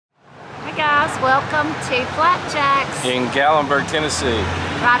guys, welcome to Flapjack's in Gatlinburg, Tennessee.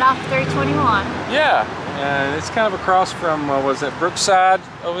 Right off 321. Yeah, and it's kind of across from, was that Brookside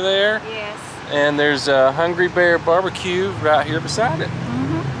over there? Yes. And there's a Hungry Bear Barbecue right here beside it.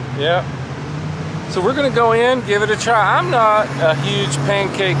 Yeah. So we're gonna go in, give it a try. I'm not a huge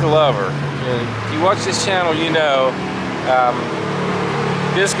pancake lover. And if you watch this channel, you know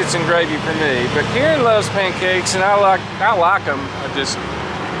biscuits and gravy for me. But Karen loves pancakes, and I like them. I just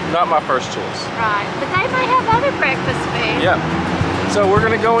not my first choice. Right, but they may have other breakfast food. Yeah. So we're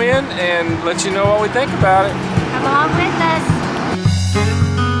gonna go in and let you know what we think about it. Come along with us.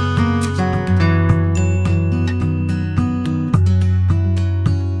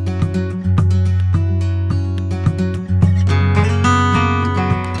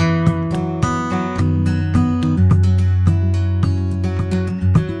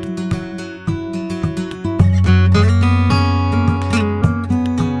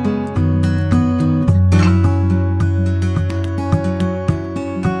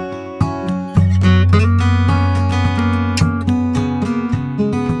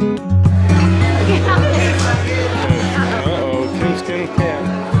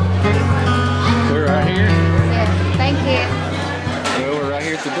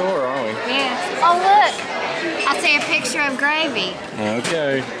 Oh look, I see a picture of gravy.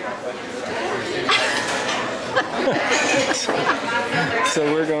 Okay.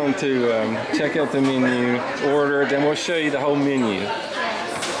 So we're going to check out the menu, order, then we'll show you the whole menu.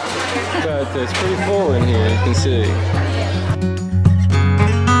 But it's pretty full in here, you can see.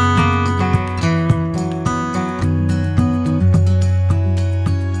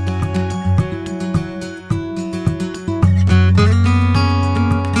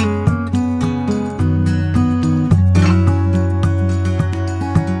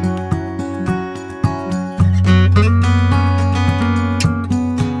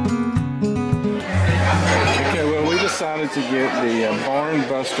 To get the Barn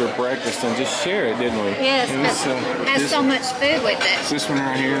Buster breakfast and just share it, didn't we? Yes, but has so much food with it. This one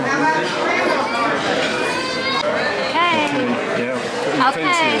right here. Okay. Yeah.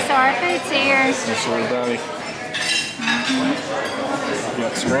 Okay, so our food's here. Let's show everybody.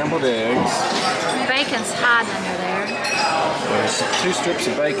 Got scrambled eggs. Bacon's hiding under there. There's 2 strips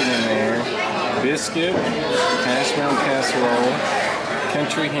of bacon in there. Biscuit, hash brown casserole,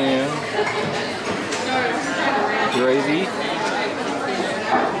 country ham, gravy,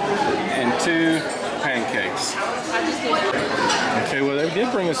 and 2 pancakes. Okay, well they did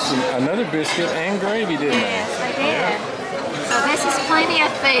bring us another biscuit and gravy, didn't they? Yes, they did. Yeah. So this is plenty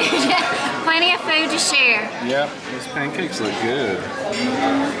of food. Plenty of food to share. Yep, those pancakes look good.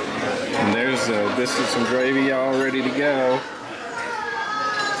 And there's biscuits and gravy all ready to go.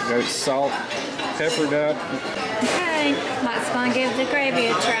 Got salt, peppered up. Okay, Mike's gonna give the gravy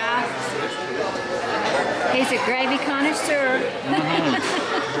a try. He's a gravy connoisseur.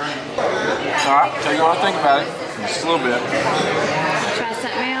 Alright, tell you what I think about it. Just a little bit. Try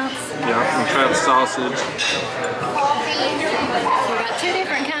something else? Yeah, I'm gonna try the sausage. We've got 2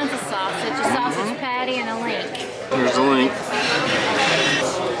 different kinds of sausage, a sausage patty and a link. Here's a link.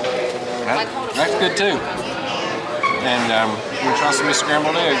 That's good too. And we're gonna try some of these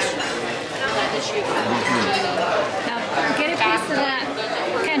scrambled eggs. Now, get a piece of that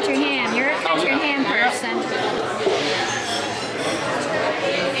country ham. You're a country ham person.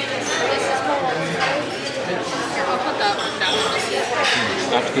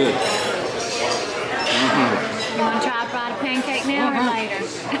 That's good. You want to try a fried pancake now or later?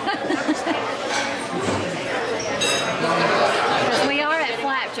 Because we are at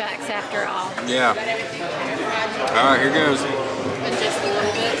Flapjack's after all. Yeah. Alright, here goes.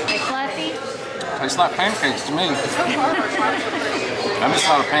 They fluffy? Tastes like pancakes to me. I'm just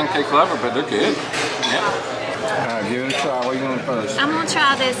not a pancake lover, but they're good. Yeah. Alright, give it a try. What are you going first? I'm going to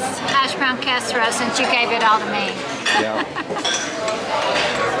try this hash brown casserole since you gave it all to me. Yeah.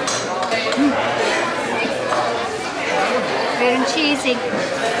 Good and cheesy.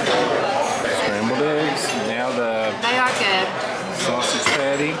 Scrambled eggs. Now they are good. Sausage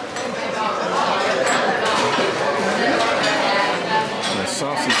patty. And the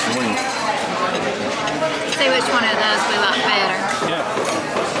sausage link. See which one of those we like better. Yeah.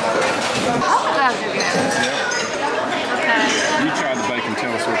 All of those are good. Yep. Okay. You try the bacon.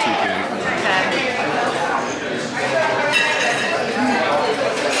 Tell us what you think. Okay.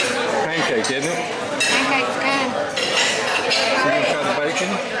 Pancake, isn't it? Pancake's good. So you try the bacon?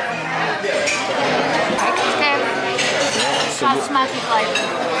 Bacon's good. Yeah. It's got smoky flavor.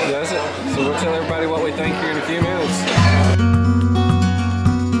 Does it? So we'll tell everybody what we think here in a few minutes.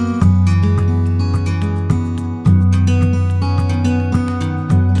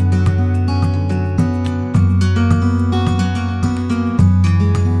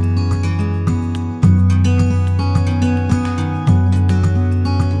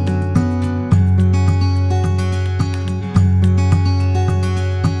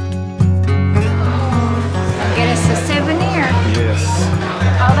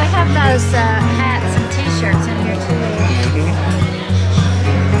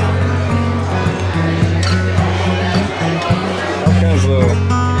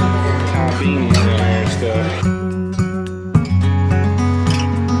 little beanies in there and stuff.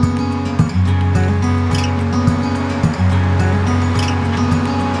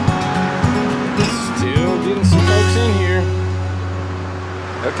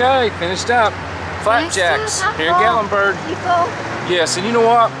 Okay, finished up. Flapjacks here in Gatlinburg. You full? Yes, and you know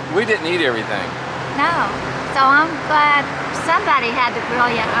what? We didn't eat everything. No. So I'm glad somebody had the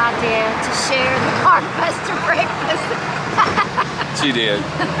brilliant idea to share the Barbuster breakfast. She did.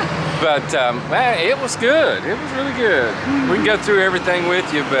 But man, it was good. It was really good. We can go through everything with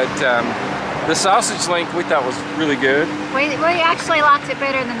you, but the sausage link we thought was really good. We actually liked it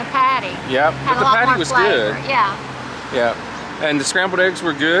better than the patty. Yep, but the patty was good. Yeah. Yeah. And the scrambled eggs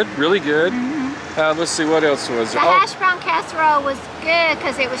were good, really good. Let's see, what else was there? The hash brown casserole was good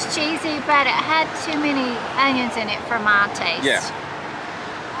because it was cheesy, but it had too many onions in it for my taste. Yeah.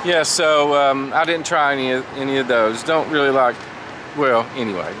 Yeah, so I didn't try any of those. Don't really like, well,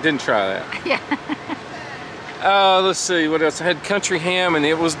 anyway, didn't try that. Yeah. Let's see, what else? I had country ham, and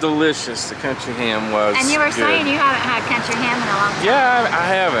it was delicious. The country ham was And you were good. saying you haven't had country ham in a long time. Yeah, I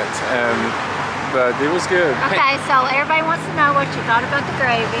haven't. But it was good. Okay, so everybody wants to know what you thought about the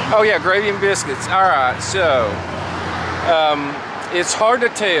gravy. Oh yeah, gravy and biscuits. All right, so it's hard to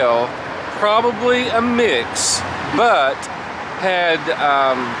tell. Probably a mix, but had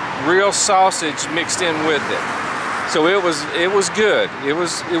real sausage mixed in with it. So it was good. It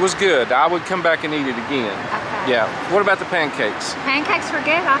was good. I would come back and eat it again. Okay. Yeah. What about the pancakes? Pancakes were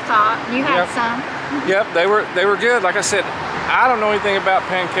good, I thought. You had some. Yep, they were good. Like I said, I don't know anything about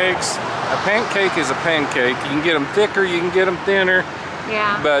pancakes. A pancake is a pancake. You can get them thicker, you can get them thinner.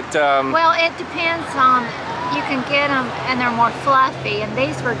 Yeah. But well, it depends on. You can get them and they're more fluffy, and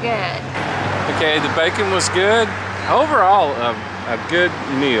these were good. Okay, the bacon was good. Overall, a good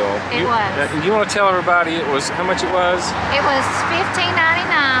meal. It was. You want to tell everybody how much it was? It was $15.99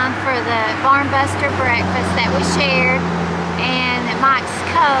 for the Barbuster breakfast that we shared, and Mike's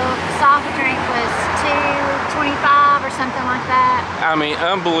Coke soft drink was $2.25 or something like that. I mean,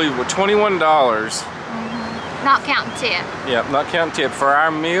 unbelievable. $21. Not counting tip. Yep, not counting tip. For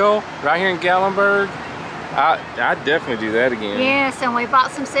our meal right here in Gatlinburg, I'd definitely do that again. Yes, and we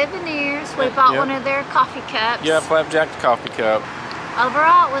bought some souvenirs. We bought one of their coffee cups. Yeah, Flapjack coffee cup.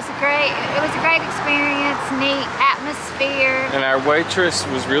 Overall, it was a great experience, neat atmosphere. And our waitress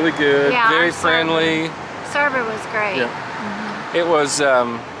was really good, very friendly. Server was great. Yeah. It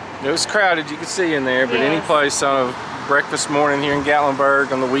was crowded, you could see in there, but any place on a breakfast morning here in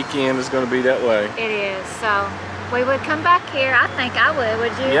Gatlinburg on the weekend is going to be that way. It is. So we would come back here. I think I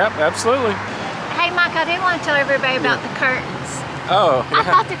would you? Yep, absolutely. Hey Mike, I did want to tell everybody about the curtains. Oh, yeah. I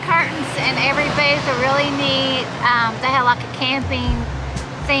thought the curtains in every booth are really neat. They had like a camping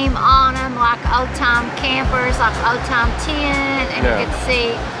theme on them, like old time campers, like old time tent, and you could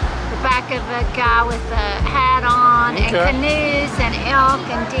see the back of a guy with a hat on, and canoes and elk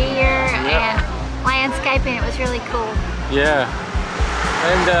and deer and landscaping. It was really cool. Yeah.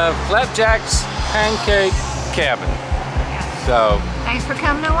 And Flapjack's Pancake Cabin. So thanks for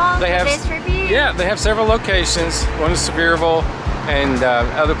coming along for this review. Yeah, they have several locations. One is Sevierville and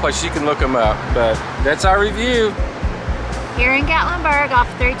other places. You can look them up. But that's our review. Here in Gatlinburg off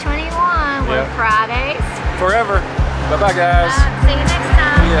 321. We're Fridays. Forever. Bye-bye, guys. See you next time.